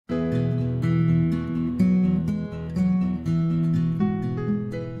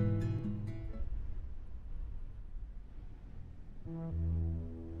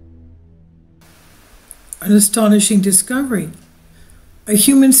an astonishing discovery. A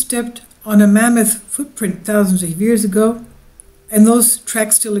human stepped on a mammoth footprint thousands of years ago, and those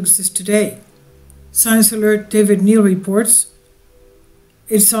tracks still exist today. Science Alert David Neal reports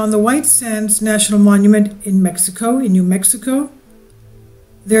it's on the White Sands National Monument in Mexico, in New Mexico.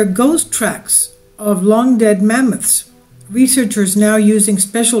 They're ghost tracks of long-dead mammoths. Researchers now using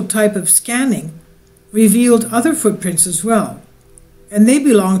special type of scanning revealed other footprints as well, and they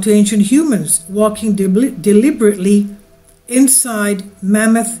belong to ancient humans walking deliberately inside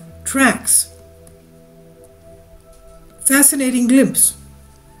mammoth tracks. Fascinating glimpse.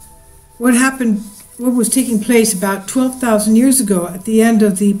 What was taking place about 12,000 years ago at the end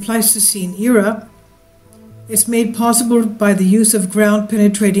of the Pleistocene era. It's made possible by the use of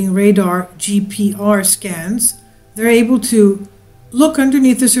ground-penetrating radar GPR scans. They're able to look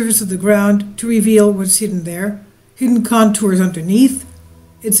underneath the surface of the ground to reveal what's hidden there, hidden contours underneath.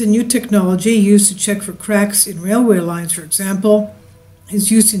 It's a new technology used to check for cracks in railway lines, for example.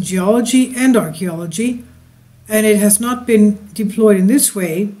 It's used in geology and archaeology, and it has not been deployed in this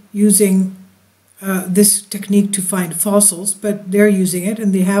way using this technique to find fossils, but they're using it,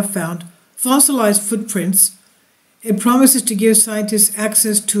 and they have found fossilized footprints. It promises to give scientists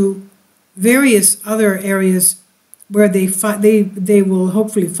access to various other areas where they will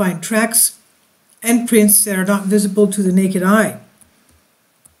hopefully find tracks and prints that are not visible to the naked eye.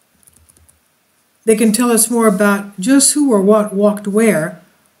 They can tell us more about just who or what walked where.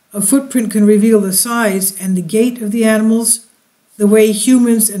 A footprint can reveal the size and the gait of the animals, the way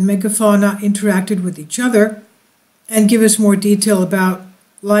humans and megafauna interacted with each other, and give us more detail about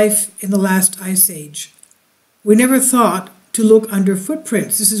life in the last ice age. We never thought to look under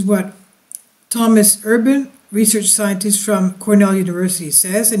footprints. This is what Thomas Urban, research scientist from Cornell University,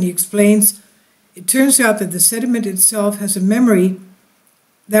 says, and he explains, it turns out that the sediment itself has a memory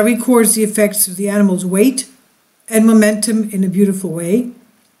that records the effects of the animal's weight and momentum in a beautiful way.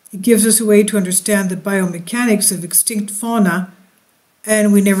 It gives us a way to understand the biomechanics of extinct fauna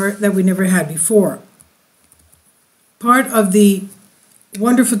and we never had before. Part of the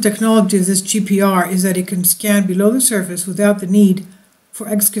wonderful technology of this GPR is that it can scan below the surface without the need for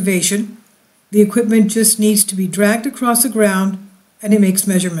excavation. The equipment just needs to be dragged across the ground and it makes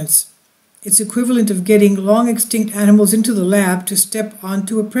measurements. It's equivalent of getting long extinct animals into the lab to step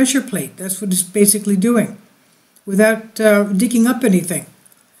onto a pressure plate. That's what it's basically doing, without digging up anything.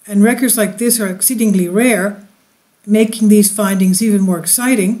 And records like this are exceedingly rare, making these findings even more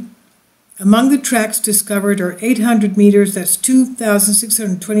exciting. Among the tracks discovered are 800 meters, that's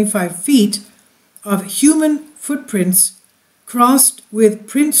 2,625 feet, of human footprints crossed with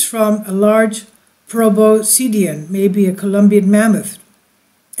prints from a large proboscidean, maybe a Columbian mammoth.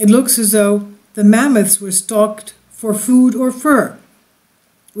 It looks as though the mammoths were stalked for food or fur.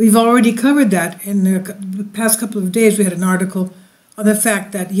 We've already covered that in the past couple of days. We had an article on the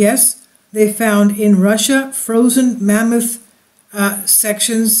fact that, yes, they found in Russia frozen mammoth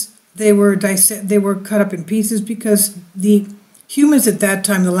sections. They were cut up in pieces because the humans at that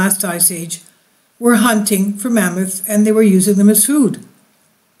time, the last ice age, were hunting for mammoths and they were using them as food.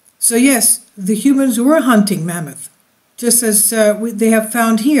 So yes, the humans were hunting mammoth, just as they have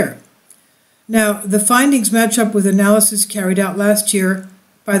found here. Now, the findings match up with analysis carried out last year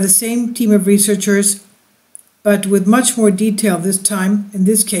by the same team of researchers, but with much more detail this time. In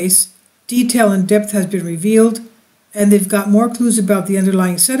this case, detail and depth has been revealed, and they've got more clues about the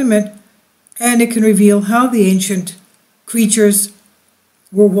underlying sediment, and it can reveal how the ancient creatures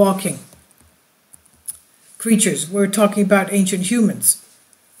were walking. Creatures, we're talking about ancient humans.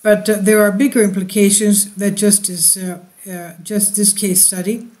 But there are bigger implications than just this case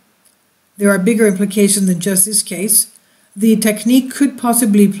study. There are bigger implications than just this case. The technique could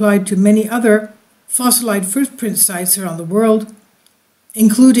possibly apply to many other fossilized footprint sites around the world,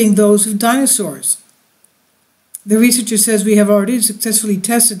 including those of dinosaurs. The researcher says we have already successfully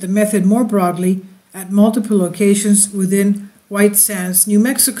tested the method more broadly at multiple locations within White Sands, New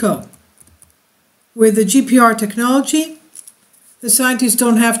Mexico. With the GPR technology, the scientists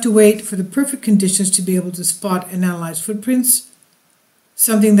don't have to wait for the perfect conditions to be able to spot and analyze footprints,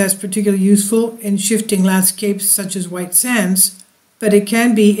 something that's particularly useful in shifting landscapes such as White Sands, but it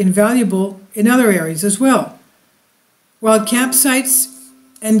can be invaluable in other areas as well. While campsites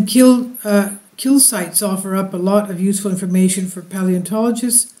and kill sites offer up a lot of useful information for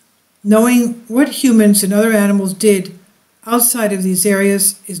paleontologists, knowing what humans and other animals did outside of these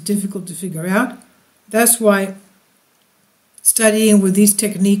areas is difficult to figure out. That's why studying with these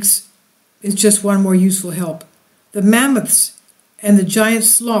techniques is just one more useful help. The mammoths and the giant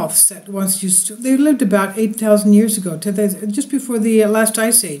sloths that once they lived about 8,000 years ago, just before the last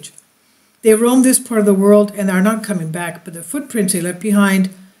ice age. They roam this part of the world and are not coming back, but the footprints they left behind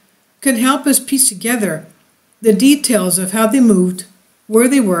can help us piece together the details of how they moved, where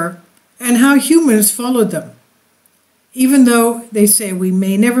they were, and how humans followed them. Even though they say we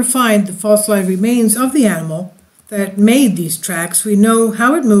may never find the fossilized remains of the animal that made these tracks, we know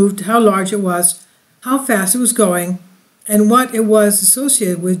how it moved, how large it was, how fast it was going, and what it was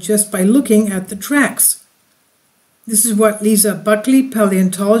associated with just by looking at the tracks. This is what Lisa Buckley,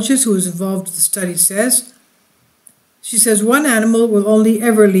 paleontologist who was involved with the study, says. She says one animal will only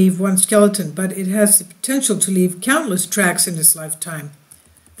ever leave one skeleton, but it has the potential to leave countless tracks in its lifetime.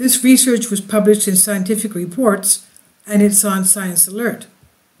 This research was published in Scientific Reports, and it's on Science Alert.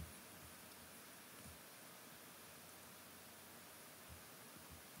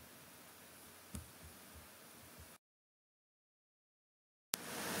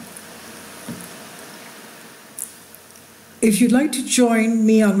 If you'd like to join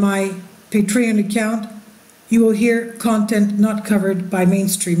me on my Patreon account, you will hear content not covered by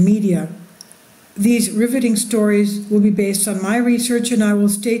mainstream media. These riveting stories will be based on my research, and I will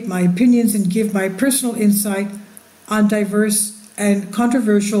state my opinions and give my personal insight on diverse and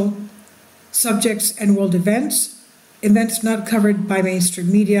controversial subjects and world events not covered by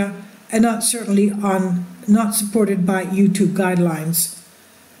mainstream media, and not supported by YouTube guidelines.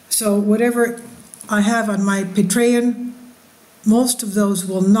 So whatever I have on my Patreon, most of those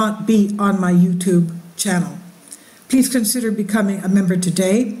will not be on my YouTube channel. Please consider becoming a member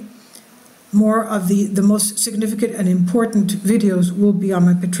today. More of the most significant and important videos will be on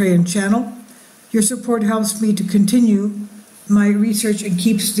my Patreon channel. Your support helps me to continue my research and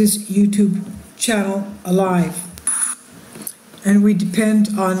keeps this YouTube channel alive. And we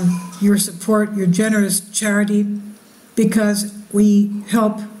depend on your support, your generous charity, because we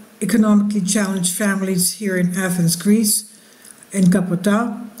help economically challenged families here in Athens, Greece, in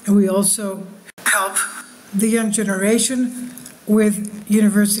Kapota, and we also help the young generation with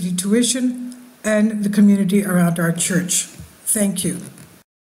university tuition and the community around our church. Thank you.